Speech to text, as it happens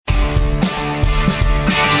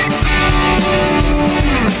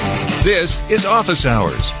This is Office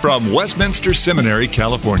Hours from Westminster Seminary,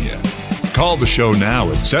 California. Call the show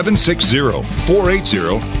now at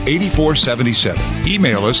 760-480-8477.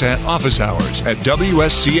 Email us at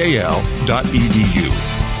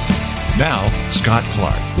officehours@wscal.edu. Now, Scott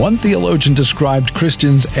Clark. One theologian described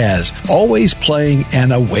Christians as always playing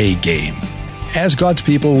an away game. As God's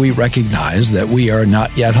people, we recognize that we are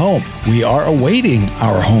not yet home. We are awaiting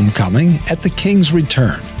our homecoming at the King's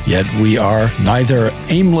return. Yet we are neither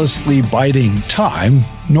aimlessly biding time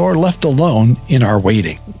nor left alone in our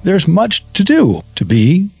waiting. There's much to do, to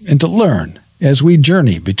be, and to learn as we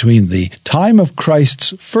journey between the time of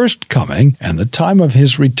Christ's first coming and the time of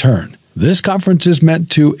his return. This conference is meant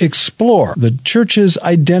to explore the church's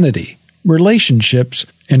identity, relationships,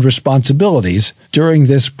 and responsibilities during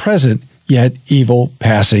this present yet evil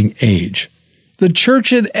passing age. The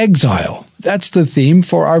Church in Exile. That's the theme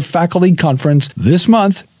for our faculty conference this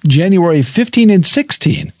month, January 15 and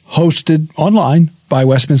 16, hosted online by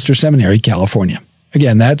Westminster Seminary, California.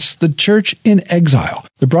 Again, that's the Church in Exile.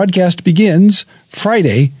 The broadcast begins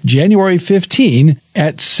Friday, January 15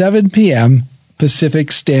 at 7 p.m.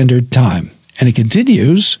 Pacific Standard Time. And it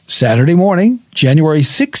continues Saturday morning, January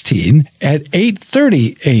 16 at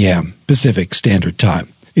 8:30 a.m. Pacific Standard Time.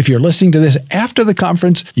 If you're listening to this after the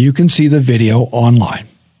conference, you can see the video online.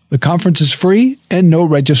 The conference is free and no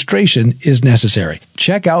registration is necessary.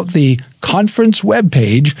 Check out the conference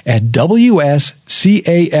webpage at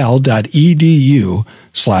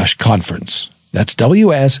wscal.edu/conference. That's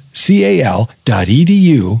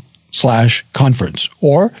wscal.edu/conference.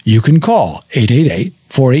 Or you can call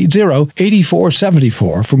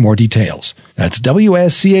 888-480-8474 for more details. That's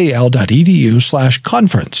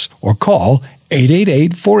wscal.edu/conference or call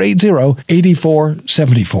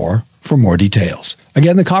 888-480-8474 for more details.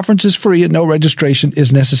 Again, the conference is free and no registration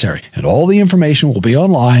is necessary, and all the information will be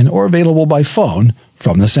online or available by phone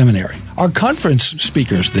from the seminary. Our conference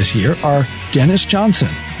speakers this year are Dennis Johnson,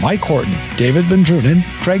 Mike Horton, David Van Drunen,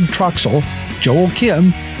 Craig Troxel, Joel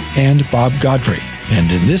Kim, and Bob Godfrey. And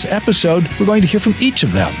in this episode, we're going to hear from each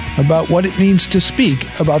of them about what it means to speak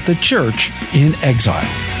about the church in exile.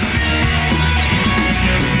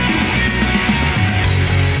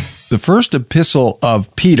 The first epistle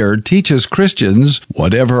of Peter teaches Christians,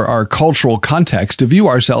 whatever our cultural context, to view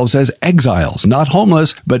ourselves as exiles, not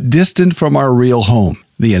homeless, but distant from our real home.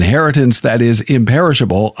 The inheritance that is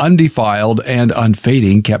imperishable, undefiled, and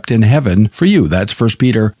unfading, kept in heaven for you. That's 1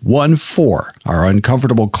 Peter 1:4. Our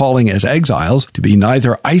uncomfortable calling as exiles to be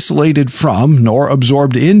neither isolated from nor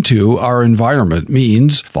absorbed into our environment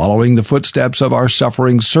means following the footsteps of our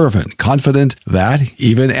suffering servant, confident that,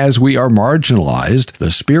 even as we are marginalized,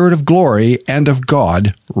 the Spirit of glory and of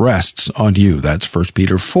God rests on you. That's 1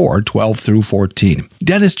 Peter 4:12 through 14.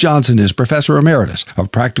 Dennis Johnson is Professor Emeritus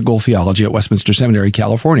of Practical Theology at Westminster Seminary,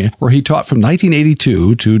 California, where he taught from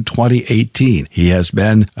 1982 to 2018. He has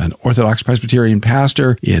been an Orthodox Presbyterian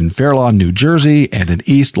pastor in Fair Lawn, New Jersey, and in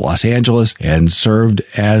East Los Angeles, and served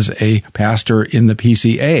as a pastor in the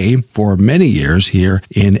PCA for many years here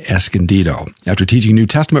in Escondido. After teaching New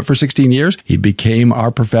Testament for 16 years, he became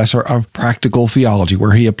our professor of Practical Theology,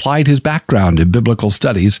 where he applied his background in biblical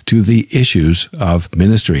studies to the issues of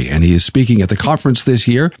ministry. And he is speaking at the conference this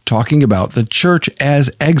year, talking about the church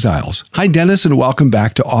as exiles. Hi, Dennis, and welcome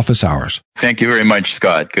back to Office Hours. Thank you very much,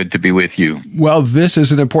 Scott. Good to be with you. Well, this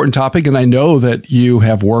is an important topic, and I know that you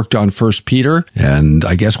have worked on 1 Peter, and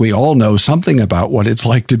I guess we all know something about what it's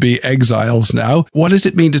like to be exiles now. What does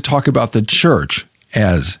it mean to talk about the church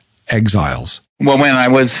as exiles? Well, when I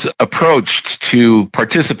was approached to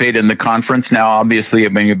participate in the conference, now obviously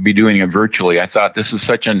I'm going to be doing it virtually, I thought this is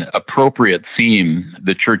such an appropriate theme,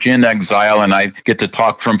 the church in exile, and I get to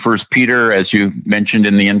talk from 1 Peter, as you mentioned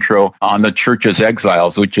in the intro, on the church as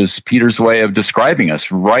exiles, which is Peter's way of describing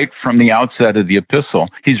us right from the outset of the epistle.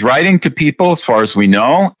 He's writing to people, as far as we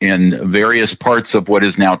know, in various parts of what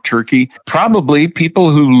is now Turkey, probably people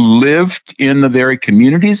who lived in the very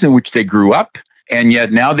communities in which they grew up. And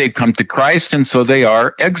yet now they've come to Christ, and so they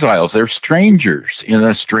are exiles. They're strangers in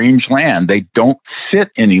a strange land. They don't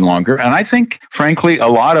fit any longer. And I think, frankly, a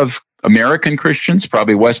lot of American Christians,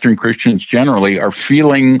 probably Western Christians generally, are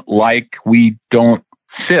feeling like we don't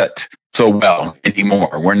fit so well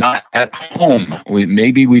anymore. We're not at home.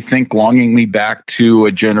 Maybe we think longingly back to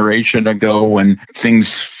a generation ago when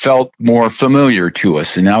things felt more familiar to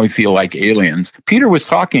us, and now we feel like aliens. Peter was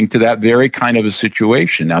talking to that very kind of a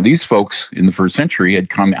situation. Now, these folks in the first century had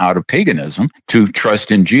come out of paganism to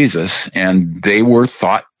trust in Jesus, and they were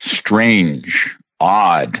thought strange,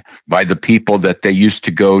 awed by the people that they used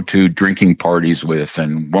to go to drinking parties with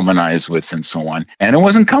and womanize with and so on. And it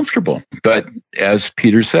wasn't comfortable. But as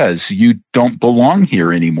Peter says, you don't belong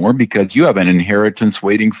here anymore because you have an inheritance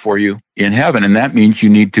waiting for you in heaven. And that means you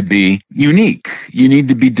need to be unique. You need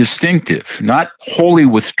to be distinctive, not wholly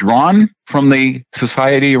withdrawn from the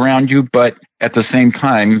society around you, but at the same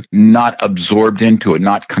time, not absorbed into it,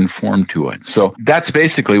 not conformed to it. So that's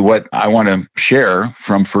basically what I want to share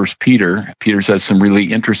from 1 Peter. Peter says some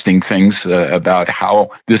really interesting things about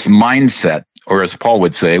how this mindset, or as Paul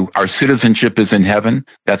would say, our citizenship is in heaven.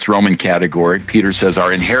 That's Roman category. Peter says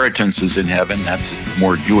our inheritance is in heaven. That's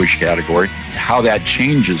more Jewish category. How that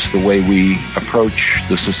changes the way we approach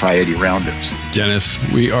the society around us. Dennis,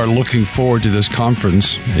 we are looking forward to this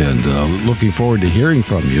conference and looking forward to hearing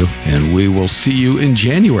from you. And we will see you in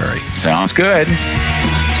January. Sounds good.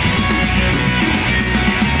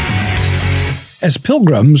 As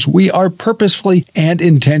pilgrims, we are purposefully and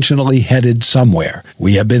intentionally headed somewhere.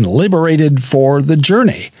 We have been liberated for the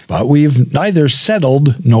journey, but we've neither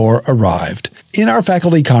settled nor arrived. In our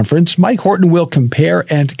faculty conference, Mike Horton will compare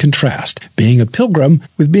and contrast being a pilgrim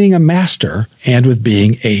with being a master and with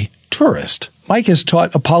being a tourist. Mike has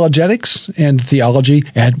taught apologetics and theology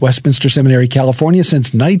at Westminster Seminary, California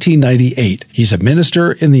since 1998. He's a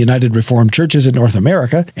minister in the United Reformed Churches in North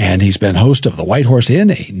America, and he's been host of the White Horse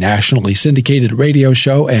Inn, a nationally syndicated radio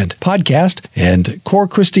show and podcast, and Core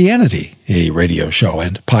Christianity, a radio show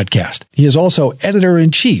and podcast. He is also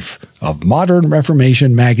editor-in-chief of Modern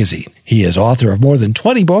Reformation magazine. He is author of more than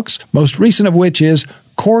 20 books, most recent of which is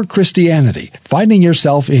Core Christianity, Finding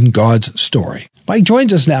Yourself in God's Story. Mike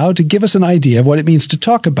joins us now to give us an idea of what it means to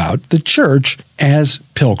talk about the church as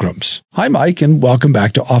pilgrims. Hi, Mike, and welcome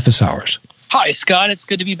back to Office Hours. Hi, Scott. It's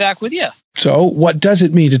good to be back with you. So what does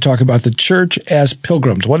it mean to talk about the church as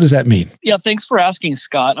pilgrims? What does that mean? Yeah, thanks for asking,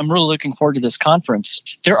 Scott. I'm really looking forward to this conference.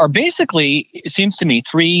 There are basically, it seems to me,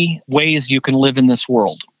 three ways you can live in this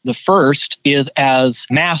world. The first is as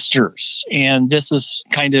masters, and this is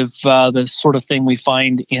kind of the sort of thing we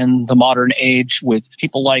find in the modern age with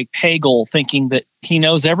people like Hegel thinking that he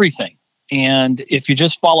knows everything. And if you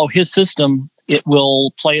just follow his system, it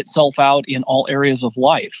will play itself out in all areas of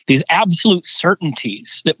life. These absolute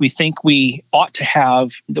certainties that we think we ought to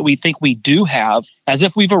have, that we think we do have, as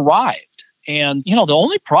if we've arrived. And, the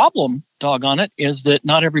only problem, doggone it, is that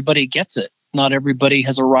not everybody gets it. Not everybody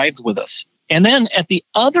has arrived with us. And then at the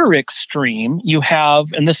other extreme, you have,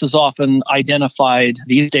 and this is often identified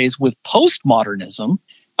these days with postmodernism,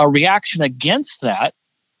 a reaction against that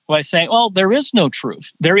by saying, well, there is no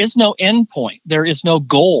truth. There is no end point. There is no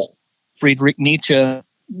goal. Friedrich Nietzsche,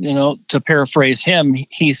 to paraphrase him,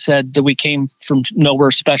 he said that we came from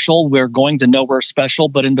nowhere special. We're going to nowhere special,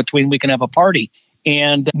 but in between we can have a party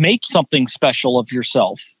and make something special of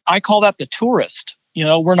yourself. I call that the tourist.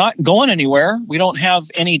 We're not going anywhere. We don't have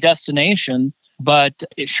any destination, but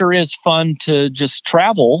it sure is fun to just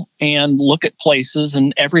travel and look at places,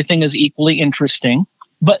 and everything is equally interesting.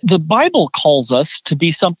 But the Bible calls us to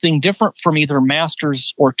be something different from either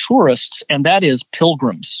masters or tourists, and that is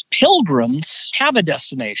pilgrims. Pilgrims have a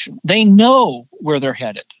destination. They know where they're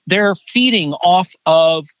headed. They're feeding off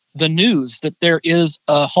of the news that there is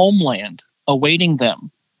a homeland awaiting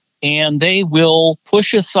them, and they will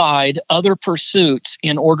push aside other pursuits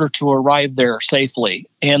in order to arrive there safely.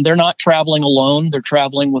 And they're not traveling alone. They're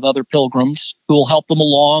traveling with other pilgrims who will help them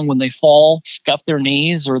along when they fall, scuff their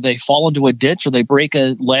knees, or they fall into a ditch, or they break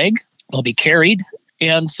a leg. They'll be carried.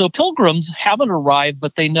 And so pilgrims haven't arrived,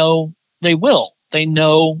 but they know they will. They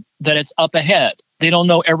know that it's up ahead. They don't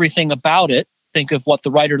know everything about it. Think of what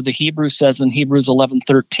the writer of the Hebrews says in Hebrews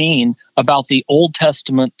 11:13 about the Old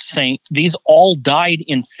Testament saints. These all died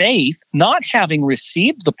in faith, not having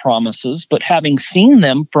received the promises, but having seen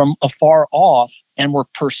them from afar off, and were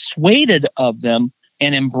persuaded of them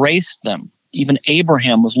and embraced them. Even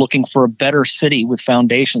Abraham was looking for a better city with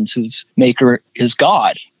foundations whose maker is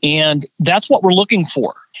God. And that's what we're looking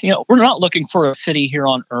for. We're not looking for a city here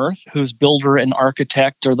on earth whose builder and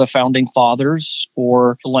architect are the founding fathers,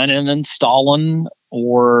 or Lenin and Stalin,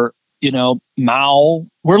 or, Mao.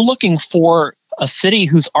 We're looking for a city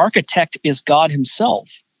whose architect is God himself.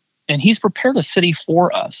 And he's prepared a city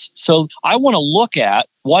for us. So I want to look at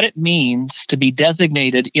what it means to be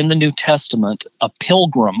designated in the New Testament a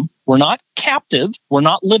pilgrim. We're not captive. We're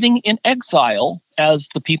not living in exile as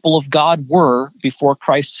the people of God were before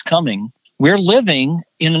Christ's coming. We're living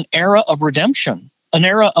in an era of redemption, an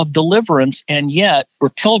era of deliverance, and yet we're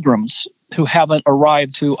pilgrims who haven't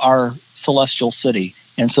arrived to our celestial city.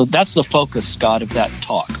 And so that's the focus, Scott, of that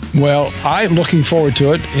talk. Well, I'm looking forward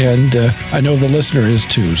to it, and I know the listener is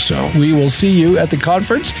too. So we will see you at the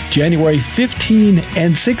conference January 15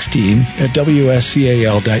 and 16 at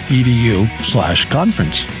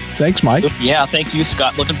wscal.edu/conference. Thanks, Mike. Yeah, thank you,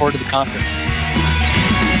 Scott. Looking forward to the conference.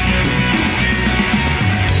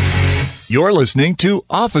 You're listening to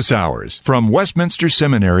Office Hours from Westminster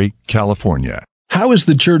Seminary, California. How is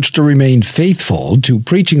the church to remain faithful to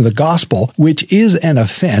preaching the gospel, which is an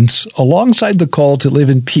offense, alongside the call to live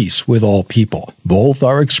in peace with all people? Both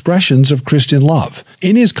are expressions of Christian love.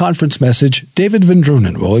 In his conference message, David Van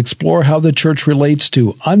Drunen will explore how the church relates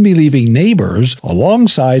to unbelieving neighbors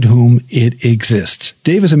alongside whom it exists.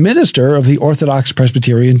 Dave is a minister of the Orthodox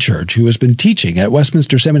Presbyterian Church who has been teaching at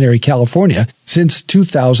Westminster Seminary, California since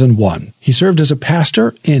 2001. He served as a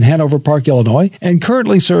pastor in Hanover Park, Illinois, and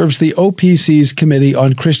currently serves the OPC's Committee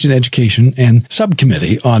on Christian Education and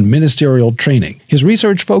Subcommittee on Ministerial Training. His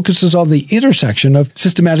research focuses on the intersection of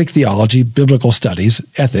systematic theology, biblical studies,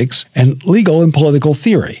 ethics, and legal and political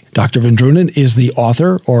theory. Dr. Van Drunen is the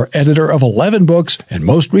author or editor of 11 books, and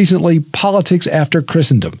most recently, Politics After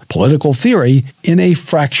Christendom, Political Theory in a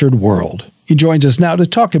Fractured World. He joins us now to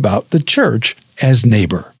talk about the church as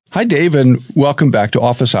neighbor. Hi, Dave, and welcome back to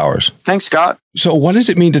Office Hours. Thanks, Scott. So what does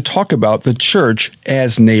it mean to talk about the church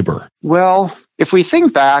as neighbor? Well, if we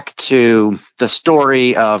think back to the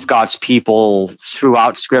story of God's people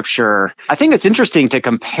throughout Scripture, I think it's interesting to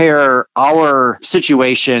compare our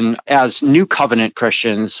situation as New Covenant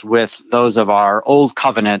Christians with those of our Old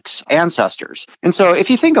Covenant ancestors. And so if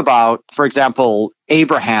you think about, for example,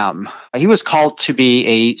 Abraham, he was called to be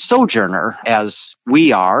a sojourner, as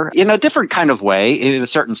we are, in a different kind of way, in a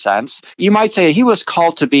certain sense. You might say he was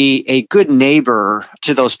called to be a good neighbor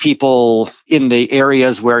to those people in the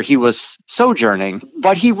areas where he was sojourning,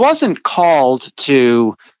 but he wasn't called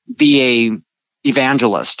to be a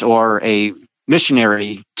evangelist or a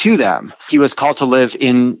missionary to them. He was called to live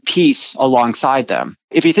in peace alongside them.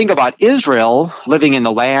 If you think about Israel living in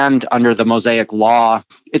the land under the Mosaic law,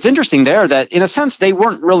 it's interesting there that in a sense they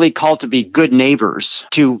weren't really called to be good neighbors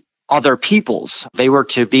to other peoples. They were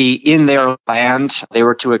to be in their land. They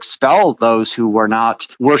were to expel those who were not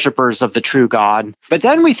worshipers of the true God. But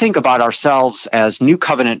then we think about ourselves as New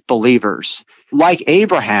Covenant believers. Like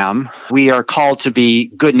Abraham, we are called to be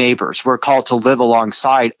good neighbors. We're called to live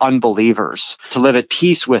alongside unbelievers, to live at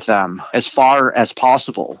peace with them as far as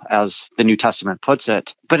possible, as the New Testament puts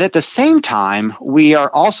it. But at the same time, we are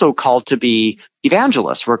also called to be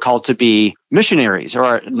evangelists. We're called to be missionaries,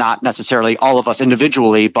 or not necessarily all of us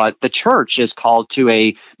individually, but the church is called to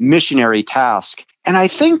a missionary task. And I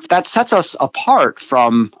think that sets us apart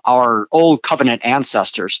from our Old Covenant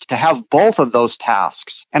ancestors to have both of those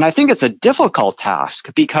tasks. And I think it's a difficult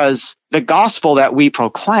task because the gospel that we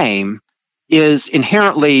proclaim is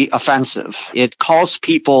inherently offensive. It calls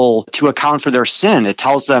people to account for their sin. It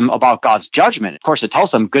tells them about God's judgment. Of course, it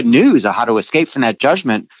tells them good news of how to escape from that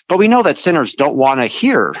judgment. But we know that sinners don't want to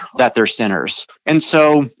hear that they're sinners. And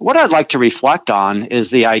so what I'd like to reflect on is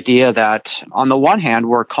the idea that on the one hand,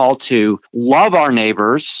 we're called to love our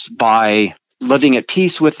neighbors by living at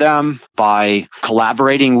peace with them, by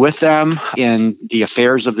collaborating with them in the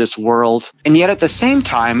affairs of this world. And yet at the same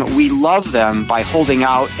time, we love them by holding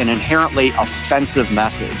out an inherently offensive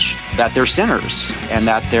message that they're sinners and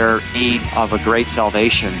that they're in need of a great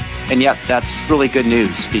salvation. And yet that's really good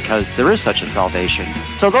news because there is such a salvation.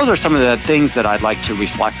 So those are some of the things that I'd like to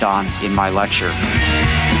reflect on in my lecture.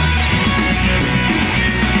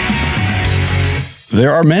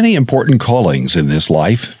 There are many important callings in this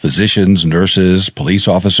life. Physicians, nurses, police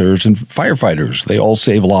officers, and firefighters, they all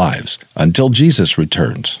save lives until Jesus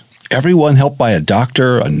returns. Everyone helped by a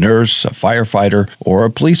doctor, a nurse, a firefighter, or a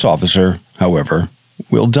police officer, however,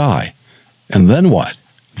 will die. And then what?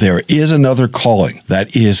 There is another calling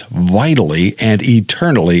that is vitally and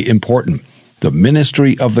eternally important: the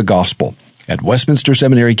ministry of the gospel. At Westminster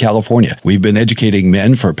Seminary, California, we've been educating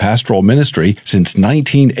men for pastoral ministry since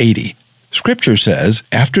 1980. Scripture says,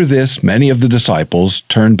 after this, many of the disciples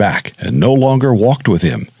turned back and no longer walked with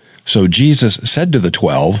him. So Jesus said to the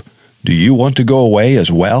 12, "Do you want to go away as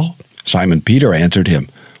well?" Simon Peter answered him,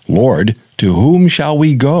 "Lord, to whom shall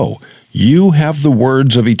we go? You have the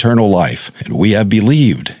words of eternal life, and we have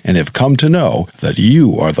believed and have come to know that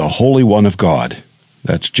you are the Holy One of God."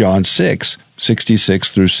 That's John 6:66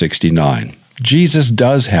 through 69. Jesus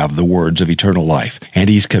does have the words of eternal life,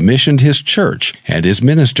 and he's commissioned his church and his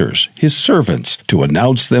ministers, his servants, to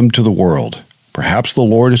announce them to the world. Perhaps the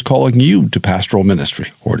Lord is calling you to pastoral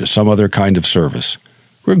ministry or to some other kind of service.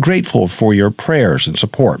 We're grateful for your prayers and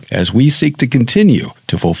support as we seek to continue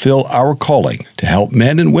to fulfill our calling to help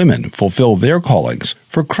men and women fulfill their callings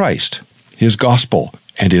for Christ, his gospel,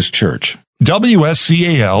 and His church.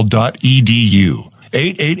 WSCAL.edu,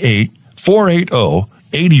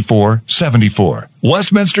 888-480-8474.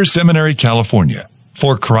 Westminster Seminary, California.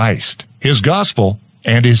 For Christ, His gospel,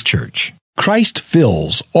 and His church. Christ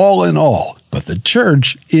fills all in all, but the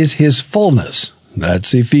church is His fullness.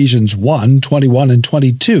 That's Ephesians 1:21 and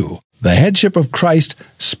 22. The headship of Christ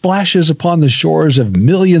splashes upon the shores of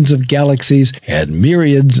millions of galaxies and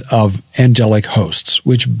myriads of angelic hosts,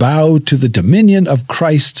 which bow to the dominion of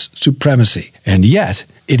Christ's supremacy. And yet,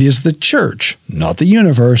 it is the church, not the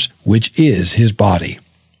universe, which is His body.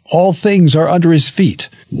 All things are under His feet.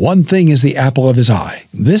 One thing is the apple of His eye.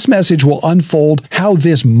 This message will unfold how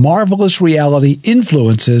this marvelous reality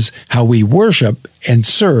influences how we worship and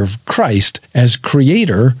serve Christ as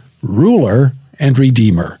Creator, Ruler, and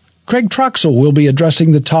Redeemer. Craig Troxel will be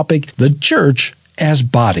addressing the topic, the church as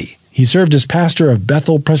body. He served as pastor of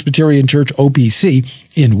Bethel Presbyterian Church, OPC,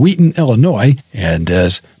 in Wheaton, Illinois, and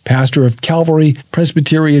as pastor of Calvary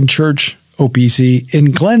Presbyterian Church, OPC,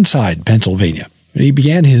 in Glenside, Pennsylvania. He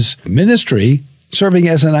began his ministry serving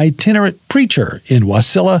as an itinerant preacher in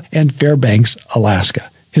Wasilla and Fairbanks, Alaska.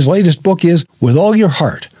 His latest book is With All Your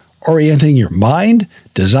Heart, Orienting Your Mind,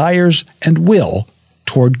 Desires, and Will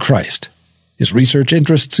Toward Christ. His research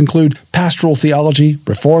interests include pastoral theology,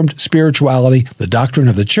 Reformed spirituality, the doctrine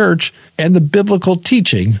of the church, and the biblical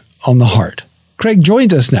teaching on the heart. Craig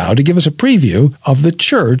joins us now to give us a preview of the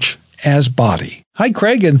church as body. Hi,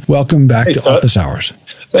 Craig, and welcome back to Office Hours.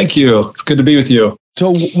 Thank you. It's good to be with you.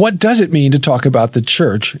 So what does it mean to talk about the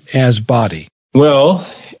church as body? Well,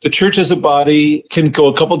 the church as a body can go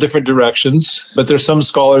a couple different directions, but there's some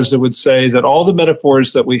scholars that would say that all the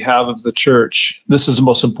metaphors that we have of the church, this is the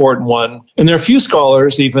most important one. And there are a few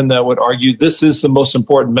scholars even that would argue this is the most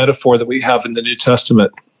important metaphor that we have in the New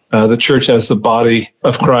Testament, the church as the body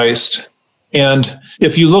of Christ. And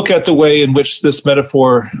if you look at the way in which this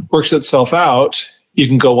metaphor works itself out, you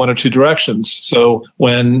can go one or two directions. So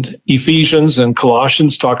when Ephesians and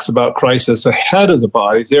Colossians talks about Christ as the head of the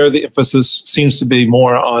body, there the emphasis seems to be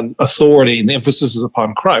more on authority, and the emphasis is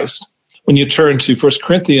upon Christ. When you turn to 1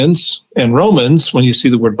 Corinthians and Romans, when you see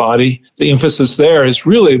the word body, the emphasis there is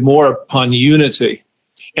really more upon unity.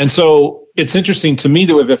 And so it's interesting to me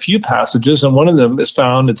that we have a few passages, and one of them is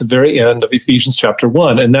found at the very end of Ephesians chapter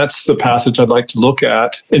 1. And that's the passage I'd like to look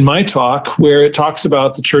at in my talk, where it talks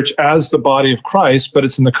about the church as the body of Christ, but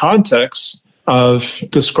it's in the context of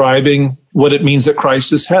describing what it means that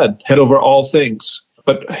Christ is head over all things,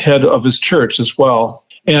 but head of His church as well.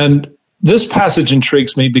 And this passage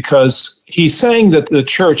intrigues me because he's saying that the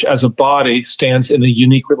church as a body stands in a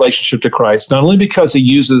unique relationship to Christ, not only because he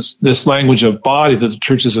uses this language of body, that the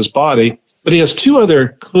church is His body, but he has two other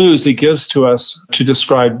clues he gives to us to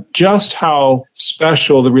describe just how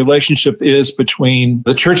special the relationship is between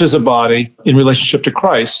the church as a body in relationship to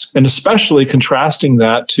Christ, and especially contrasting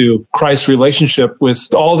that to Christ's relationship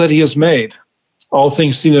with all that He has made, all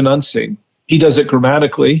things seen and unseen. He does it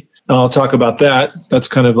grammatically. And I'll talk about that. That's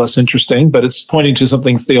kind of less interesting, but it's pointing to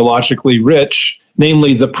something theologically rich,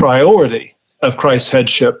 namely the priority of Christ's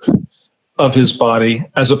headship of His body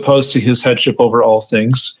as opposed to His headship over all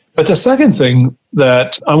things. But the second thing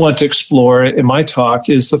that I want to explore in my talk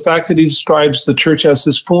is the fact that he describes the church as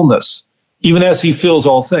His fullness, even as He fills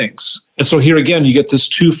all things. And so here again, you get this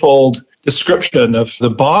twofold description of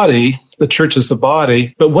the body, the church as the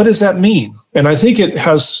body, but what does that mean? And I think it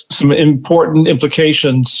has some important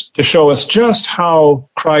implications to show us just how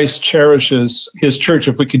Christ cherishes His church,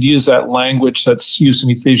 if we could use that language that's used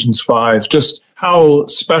in Ephesians 5, just how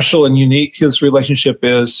special and unique His relationship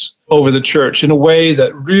is over the church in a way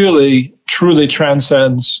that really, truly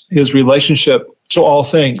transcends His relationship to all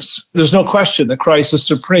things. There's no question that Christ is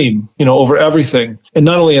supreme, over everything, and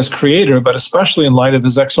not only as creator, but especially in light of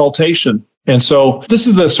His exaltation. And so this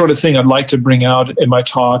is the sort of thing I'd like to bring out in my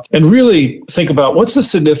talk and really think about what's the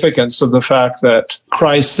significance of the fact that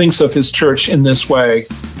Christ thinks of His church in this way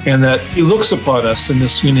and that He looks upon us in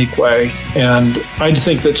this unique way. And I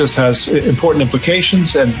think that just has important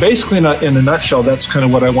implications. And basically, in a nutshell, that's kind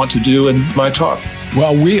of what I want to do in my talk.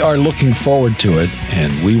 Well, we are looking forward to it,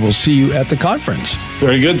 and we will see you at the conference.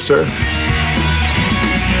 Very good, sir.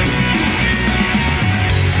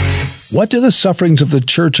 What do the sufferings of the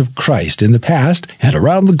Church of Christ in the past and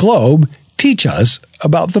around the globe teach us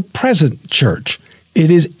about the present church?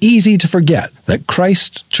 It is easy to forget that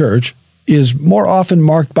Christ's church is more often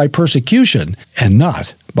marked by persecution and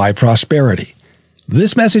not by prosperity.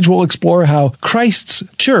 This message will explore how Christ's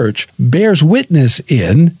church bears witness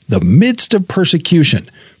in the midst of persecution,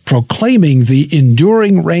 proclaiming the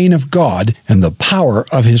enduring reign of God and the power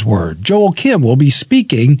of His word. Joel Kim will be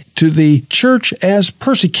speaking to the church as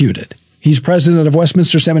persecuted. He's president of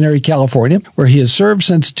Westminster Seminary, California, where he has served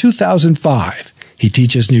since 2005. He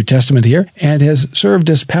teaches New Testament here and has served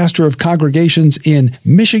as pastor of congregations in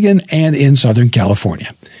Michigan and in Southern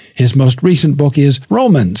California. His most recent book is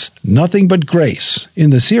Romans, Nothing But Grace,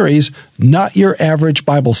 in the series Not Your Average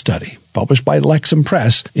Bible Study, published by Lexham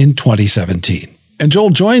Press in 2017. And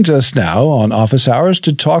Joel joins us now on Office Hours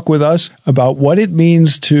to talk with us about what it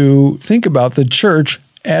means to think about the church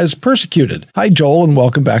as persecuted. Hi, Joel, and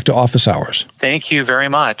welcome back to Office Hours. Thank you very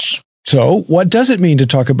much. So, what does it mean to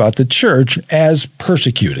talk about the church as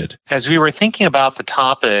persecuted? As we were thinking about the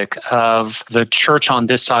topic of the church on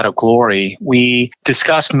this side of glory, we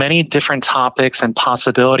discussed many different topics and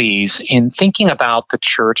possibilities in thinking about the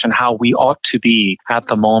church and how we ought to be at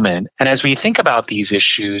the moment. And as we think about these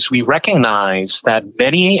issues, we recognize that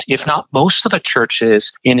many, if not most of the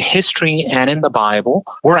churches in history and in the Bible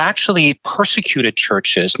were actually persecuted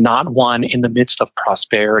churches, not one in the midst of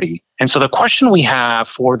prosperity. And so the question we have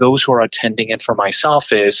for those who are attending and for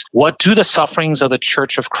myself is, what do the sufferings of the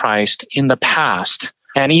Church of Christ in the past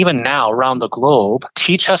and even now around the globe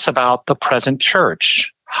teach us about the present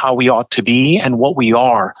church? How we ought to be and what we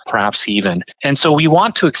are, perhaps even. And so we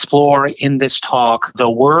want to explore in this talk the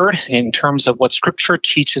Word in terms of what Scripture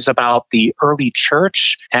teaches about the early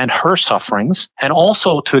church and her sufferings, and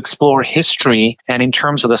also to explore history and in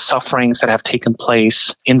terms of the sufferings that have taken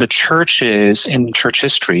place in the churches in church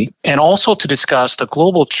history, and also to discuss the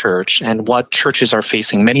global church and what churches are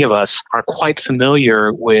facing. Many of us are quite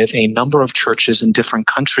familiar with a number of churches in different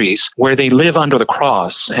countries where they live under the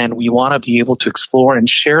cross, and we want to be able to explore and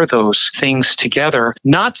share those things together,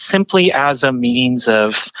 not simply as a means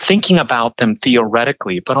of thinking about them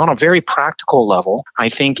theoretically, but on a very practical level. I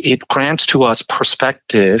think it grants to us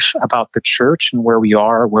perspective about the church and where we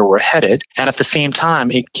are, where we're headed. And at the same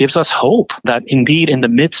time, it gives us hope that indeed in the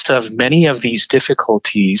midst of many of these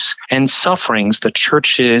difficulties and sufferings, the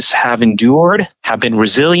churches have endured, have been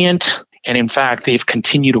resilient, and in fact, they've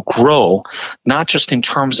continued to grow, not just in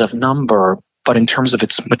terms of number, but in terms of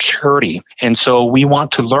its maturity. And so we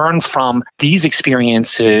want to learn from these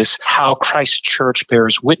experiences how Christ's church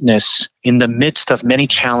bears witness in the midst of many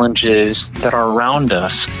challenges that are around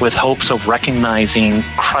us, with hopes of recognizing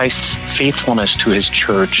Christ's faithfulness to his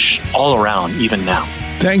church all around, even now.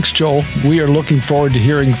 Thanks, Joel. We are looking forward to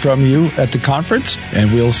hearing from you at the conference,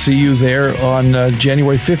 and we'll see you there on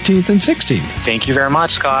January 15th and 16th. Thank you very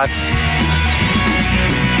much, Scott.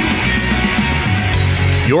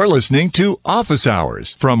 You're listening to Office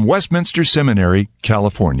Hours from Westminster Seminary,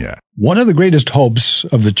 California. One of the greatest hopes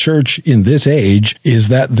of the church in this age is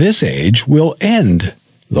that this age will end.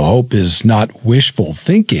 The hope is not wishful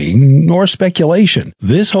thinking nor speculation.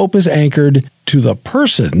 This hope is anchored to the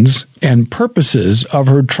persons and purposes of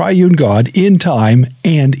her triune God in time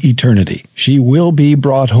and eternity. She will be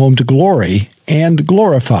brought home to glory and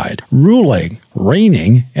glorified, ruling,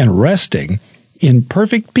 reigning, and resting in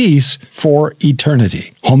perfect peace for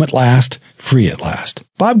eternity. Home at last, free at last.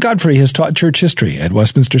 Bob Godfrey has taught church history at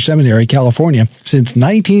Westminster Seminary, California since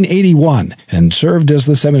 1981 and served as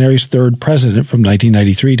the seminary's third president from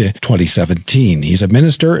 1993 to 2017. He's a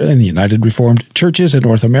minister in the United Reformed Churches in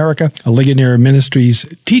North America, a Ligonier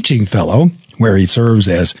Ministries teaching fellow, where he serves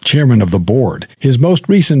as chairman of the board. His most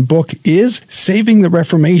recent book is Saving the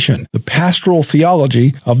Reformation, the Pastoral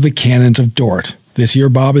Theology of the Canons of Dort. This year,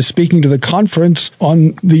 Bob is speaking to the conference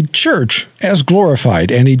on the church as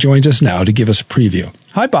glorified, and he joins us now to give us a preview.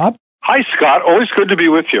 Hi, Bob. Hi, Scott. Always good to be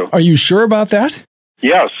with you. Are you sure about that?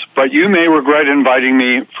 Yes, but you may regret inviting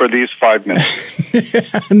me for these 5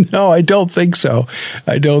 minutes. No, I don't think so.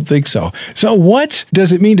 So what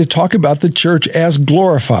does it mean to talk about the church as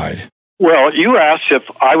glorified? Well, you asked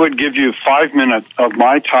if I would give you 5 minutes of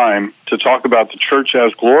my time to talk about the church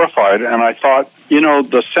as glorified, and I thought,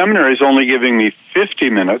 the seminary is only giving me 50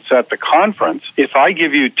 minutes at the conference. If I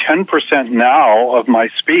give you 10% now of my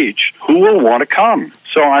speech, who will want to come?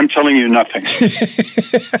 So I'm telling you nothing.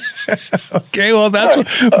 Okay, well,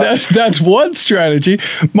 that's one strategy.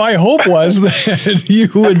 My hope was that you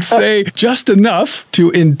would say just enough to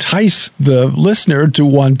entice the listener to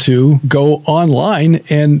want to go online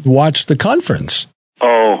and watch the conference.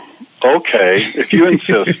 Oh, okay, if you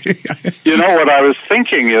insist. What I was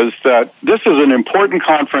thinking is that this is an important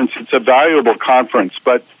conference. It's a valuable conference,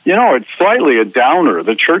 but, it's slightly a downer,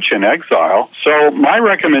 the church in exile. So my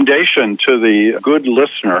recommendation to the good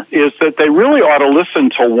listener is that they really ought to listen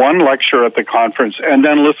to one lecture at the conference and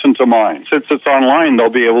then listen to mine. Since it's online, they'll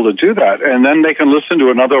be able to do that. And then they can listen to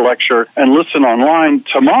another lecture and listen online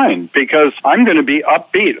to mine, because I'm going to be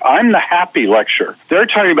upbeat. I'm the happy lecture. They're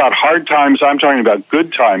talking about hard times. I'm talking about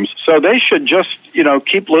good times. So they should just,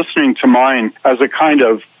 keep listening to mine as a kind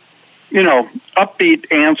of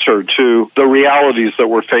upbeat answer to the realities that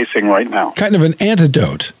we're facing right now. Kind of an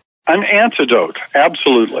antidote. An antidote,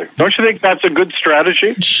 absolutely. Don't you think that's a good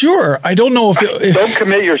strategy? Sure. I don't know if... Don't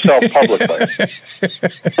commit yourself publicly.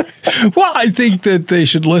 Well, I think that they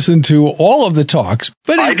should listen to all of the talks.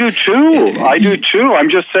 But I do too.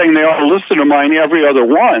 I'm just saying they ought to listen to mine every other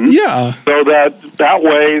one. Yeah. So that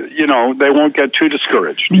way, they won't get too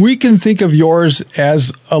discouraged. We can think of yours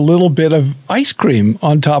as a little bit of ice cream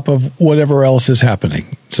on top of whatever else is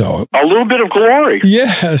happening. So a little bit of glory.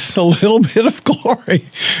 Yes, a little bit of glory.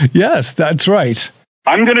 Yes, that's right.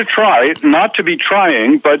 I'm going to try, not to be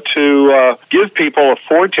trying, but to give people a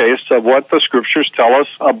foretaste of what the Scriptures tell us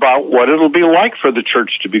about what it'll be like for the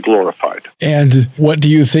church to be glorified. And what do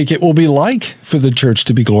you think it will be like for the church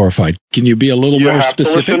to be glorified? Can you be a little more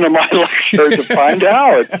specific? You have to listen to my lecture to find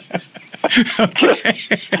out. Okay.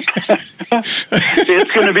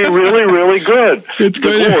 It's going to be really, really good. It's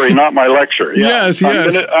the glory, not my lecture. Yeah. Yes.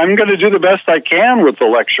 I'm going to do the best I can with the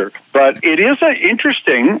lecture. But it is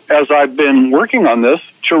interesting, as I've been working on this,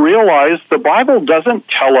 to realize the Bible doesn't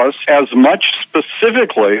tell us as much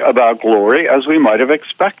specifically about glory as we might have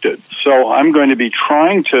expected. So I'm going to be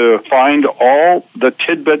trying to find all the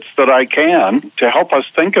tidbits that I can to help us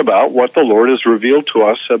think about what the Lord has revealed to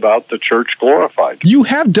us about the church glorified. You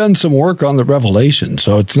have done some work on the Revelation,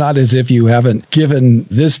 so it's not as if you haven't given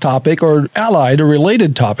this topic or allied or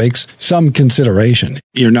related topics some consideration.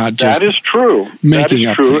 You're not just That is true. Making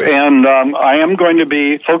up things. And I am going to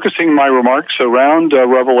be focusing my remarks around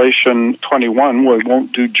Revelation 21. We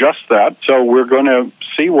won't do just that. So we're going to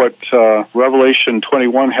see what Revelation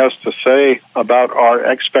 21 has to say about our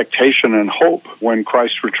expectation and hope when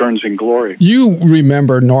Christ returns in glory. You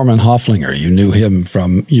remember Norman Hofflinger. You knew him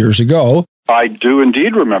from years ago. I do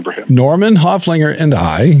indeed remember him. Norman Hofflinger and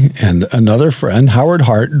I and another friend, Howard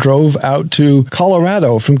Hart, drove out to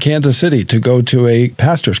Colorado from Kansas City to go to a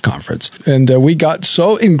pastor's conference. And we got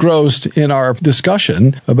so engrossed in our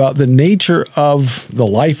discussion about the nature of the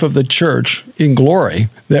life of the church in glory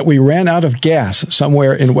that we ran out of gas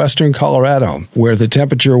somewhere in western Colorado where the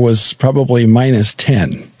temperature was probably minus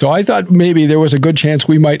 10. So I thought maybe there was a good chance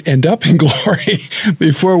we might end up in glory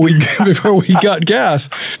before we got gas.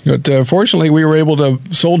 But fortunately, we were able to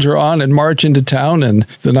soldier on and march into town, and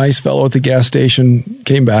the nice fellow at the gas station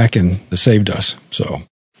came back and saved us. So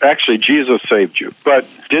actually, Jesus saved you. But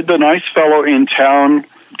did the nice fellow in town,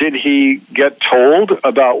 did he get told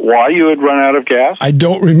about why you had run out of gas? I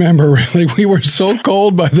don't remember, really. We were so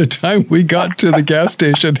cold by the time we got to the gas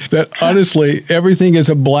station that, honestly, everything is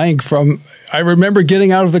a blank from... I remember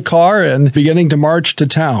getting out of the car and beginning to march to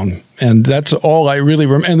town, and that's all I really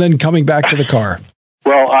remember, and then coming back to the car.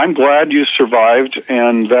 Well, I'm glad you survived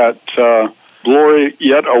and that glory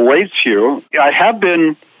yet awaits you. I have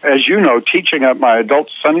been, as you know, teaching at my adult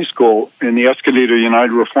Sunday school in the Escondido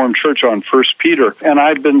United Reformed Church on 1 Peter, and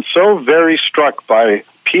I've been so very struck by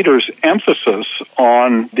Peter's emphasis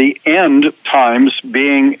on the end times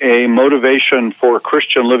being a motivation for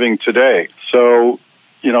Christian living today. So,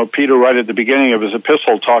 Peter, right at the beginning of his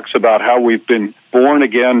epistle, talks about how we've been born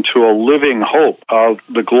again to a living hope of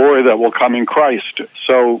the glory that will come in Christ.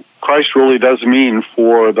 So Christ really does mean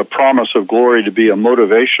for the promise of glory to be a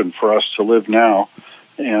motivation for us to live now.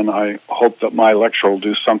 And I hope that my lecture will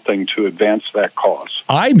do something to advance that cause.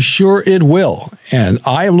 I'm sure it will. And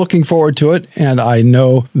I am looking forward to it. And I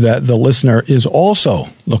know that the listener is also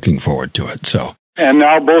looking forward to it. So. And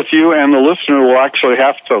now both you and the listener will actually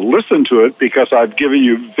have to listen to it because I've given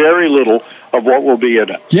you very little of what will be in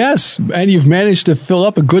it. Yes, and you've managed to fill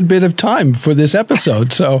up a good bit of time for this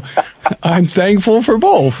episode, so I'm thankful for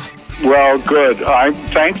both. Well, good. I'm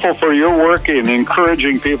thankful for your work in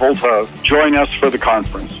encouraging people to join us for the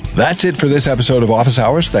conference. That's it for this episode of Office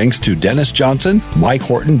Hours. Thanks to Dennis Johnson, Mike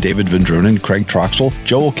Horton, David Van Drunen, Craig Troxel,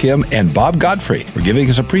 Joel Kim, and Bob Godfrey for giving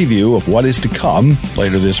us a preview of what is to come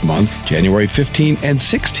later this month, January 15 and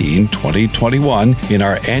 16, 2021, in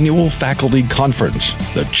our annual faculty conference,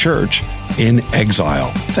 The Church in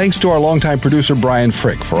Exile. Thanks to our longtime producer, Brian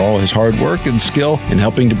Frick, for all his hard work and skill in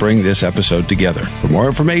helping to bring this episode together. For more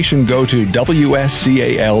information, go to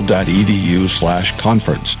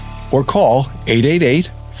wscal.edu/conference or call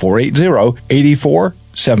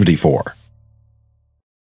 888-480-8474.